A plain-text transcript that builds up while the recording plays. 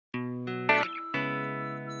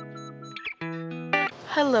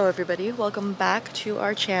Hello everybody, welcome back to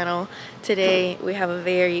our channel. Today we have a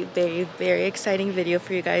very exciting video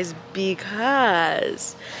for you guys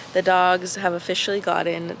because the dogs have officially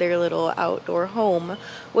gotten their little outdoor home,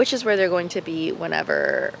 which is where they're going to be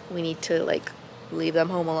whenever we need to leave them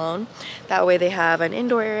home alone. That way they have an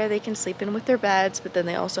indoor area they can sleep in with their beds, but then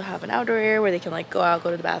they also have an outdoor area where they can go out,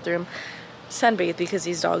 go to the bathroom, sunbathe, because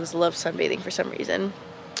these dogs love sunbathing for some reason,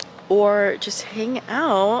 or just hang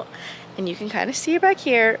out. And you can kind of see it back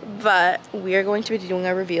here, but we are going to be doing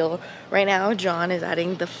a reveal. Right now, John is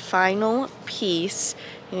adding the final piece.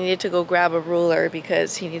 He needed to go grab a ruler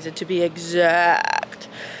because he needs it to be exact.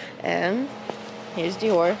 And here's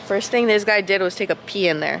Dior. First thing this guy did was take a pee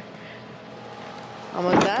in there.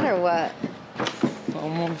 Almost done or what?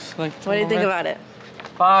 Almost like. What do you think about it?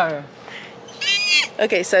 Fire.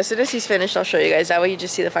 Okay, so as soon as he's finished, I'll show you guys. That way you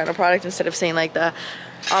just see the final product instead of saying like the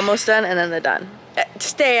almost done and then the done.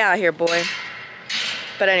 Stay out here, boy.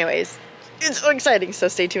 But anyways, it's so exciting, so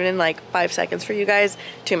stay tuned in like 5 seconds for you guys,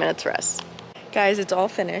 2 minutes for us. Guys, it's all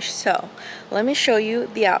finished, so let me show you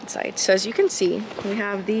the outside. So as you can see, we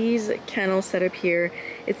have these kennels set up here.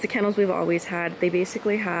 It's the kennels we've always had. They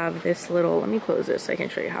basically have this little, let me close this so I can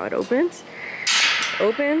show you how it opens. It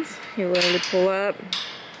opens, you literally pull up,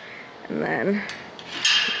 and then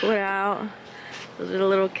you pull it out. Those are the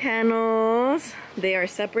little kennels. They are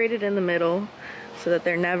separated in the middle so that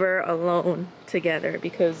they're never alone together,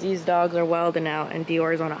 because these dogs are wilding out and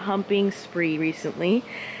Dior is on a humping spree recently.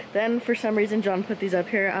 Then for some reason John put these up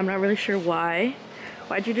here. I'm not really sure why.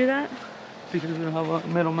 Why'd you do that? Because we don't have a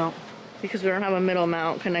middle mount. Because we don't have a middle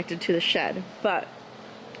mount connected to the shed. But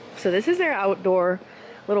so this is their outdoor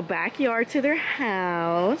little backyard to their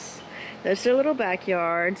house. That's their little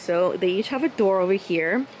backyard. So they each have a door over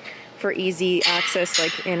here for easy access,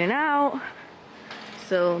 like in and out.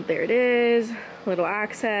 So there it is, little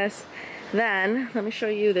access. Then let me show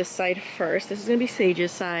you this side first. This is gonna be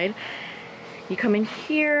Sage's side. You come in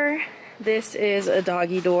here. This is a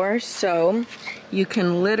doggy door, so you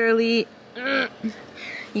can literally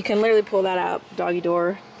pull that out. Doggy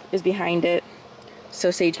door is behind it,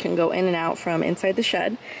 so Sage can go in and out from inside the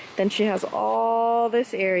shed. Then she has all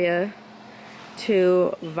this area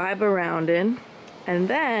to vibe around in. And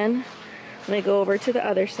then let me go over to the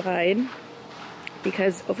other side,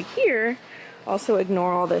 because over here, also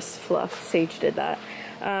ignore all this fluff. Sage did that.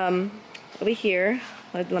 Over here,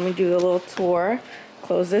 let me do a little tour.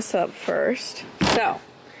 Close this up first. So,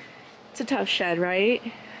 it's a tough shed, right?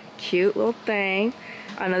 Cute little thing.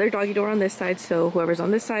 Another doggy door on this side, so whoever's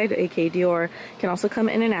on this side, aka Dior, can also come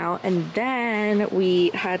in and out. And then we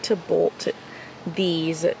had to bolt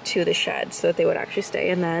these to the shed so that they would actually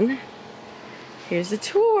stay. And then here's the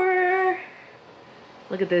tour.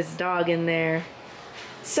 Look at this dog in there.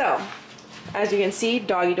 So, as you can see,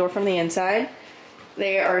 doggy door from the inside.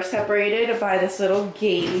 They are separated by this little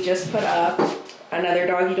gate we just put up. Another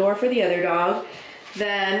doggy door for the other dog.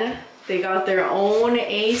 Then they got their own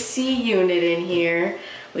AC unit in here.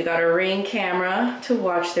 We got a Ring camera to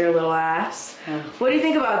watch their little ass. Yeah. What do you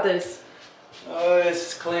think about this? Oh, this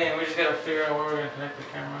is clean. We just gotta figure out where we're gonna connect the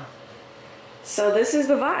camera. So this is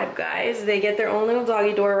the vibe, guys. They get their own little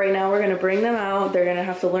doggy door right now. We're gonna bring them out. They're gonna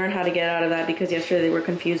have to learn how to get out of that, because yesterday they were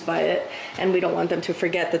confused by it, and we don't want them to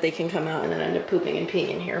forget that they can come out and then end up pooping and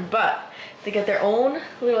peeing in here. But they get their own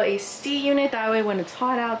little AC unit. That way when it's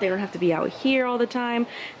hot out, they don't have to be out here all the time.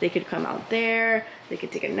 They could come out there. They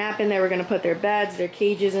could take a nap in there. We're gonna put their beds, their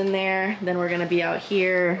cages in there. Then we're gonna be out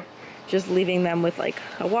here just leaving them with like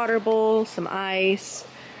a water bowl, some ice,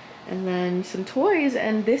 and then some toys.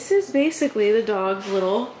 And this is basically the dog's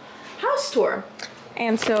little house tour.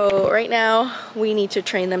 And so right now we need to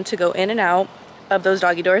train them to go in and out of those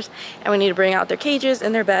doggy doors, and we need to bring out their cages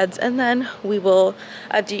and their beds, and then we will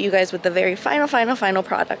update you guys with the very final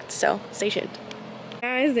product. So stay tuned.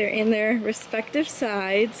 Guys, they're in their respective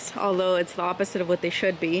sides, although it's the opposite of what they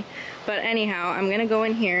should be. But anyhow, I'm gonna go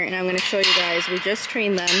in here and I'm gonna show you guys. We just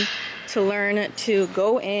trained them to learn to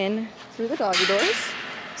go in through the doggy doors.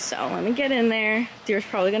 So let me get in there. Deer's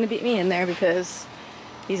probably gonna beat me in there because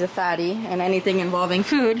he's a fatty, and anything involving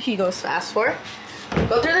food he goes fast for.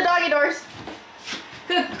 Go through the doggy doors.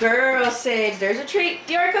 Good girl, Sage. There's a treat.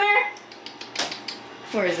 Dior, come here.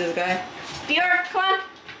 Where is this guy? Dior, come on.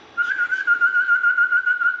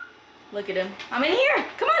 Look at him. I'm in here.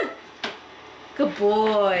 Come on. Good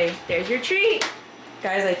boy. There's your treat.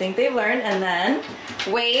 Guys, I think they've learned. And then,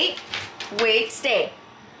 wait, stay.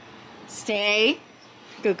 Stay.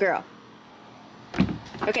 Good girl.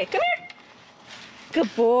 Okay, come here.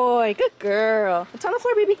 Good boy. Good girl. It's on the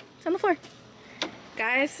floor, baby. It's on the floor.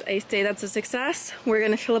 Guys, I say that's a success. We're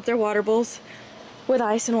gonna fill up their water bowls with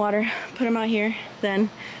ice and water, put them out here. Then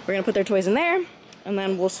we're gonna put their toys in there, and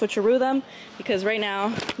then we'll switcheroo them because right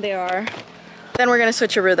now they are. Then we're gonna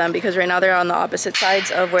switcheroo them because right now they're on the opposite sides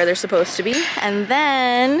of where they're supposed to be. And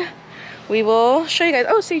then we will show you guys.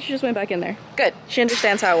 Oh, see, she just went back in there. Good, she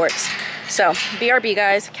understands how it works. So, BRB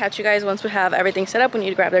guys, catch you guys once we have everything set up. We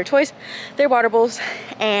need to grab their toys, their water bowls,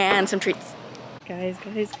 and some treats. Guys.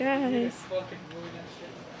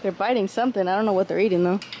 They're biting something. I don't know what they're eating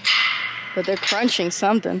though. But they're crunching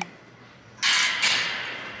something.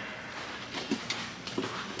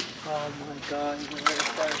 Oh my god,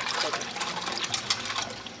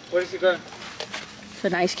 where is he going? It's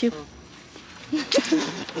an ice cube.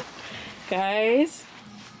 Guys,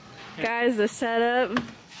 the setup.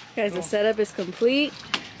 Guys, the setup is complete.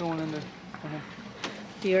 Going in there.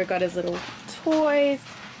 Dior got his little toys,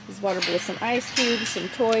 his water bowl, some ice cubes, some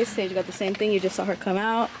toys. Sage got the same thing. You just saw her come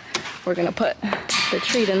out. We're gonna put the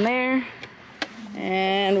treat in there,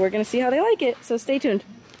 and we're gonna see how they like it. So stay tuned.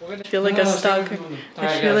 I feel like a stalker.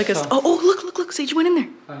 I feel like a. Oh, look! Sage went in there.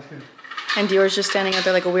 That's good. And Dior's just standing out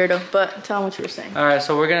there like a weirdo. But tell them what you were saying. All right,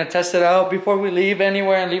 so we're gonna test it out before we leave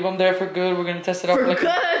anywhere and leave them there for good. We're gonna test it out For like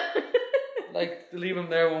good. like leave them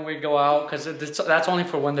there when we go out, because that's only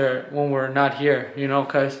for when we're not here, you know.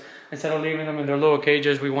 Because instead of leaving them in their little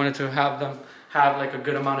cages, we wanted to have them have like a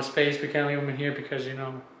good amount of space. We can't leave them in here because, you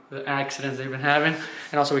know, the accidents they've been having,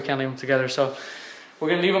 and also we can't leave them together. So we're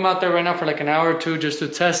gonna leave them out there right now for like an hour or two just to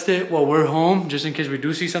test it while we're home, just in case we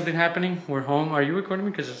do see something happening. We're home. Are you recording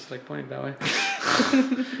me? Because it's like pointing that way.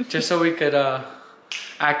 Just so we could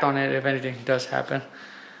act on it if anything does happen.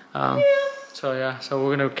 So yeah, so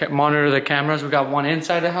we're gonna monitor the cameras. We got one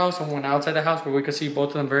inside the house and one outside the house where we can see both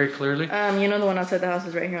of them very clearly. You know the one outside the house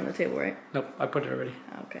is right here on the table, right? Nope, I put it already.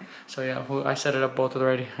 Okay. So yeah, I set it up both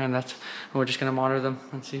already, and we're just gonna monitor them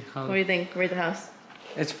and see how. What do you think? Rate the house.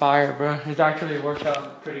 It's fire, bro. It actually worked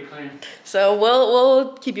out pretty clean. So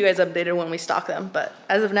we'll keep you guys updated when we stock them, but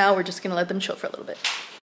as of now, we're just gonna let them chill for a little bit.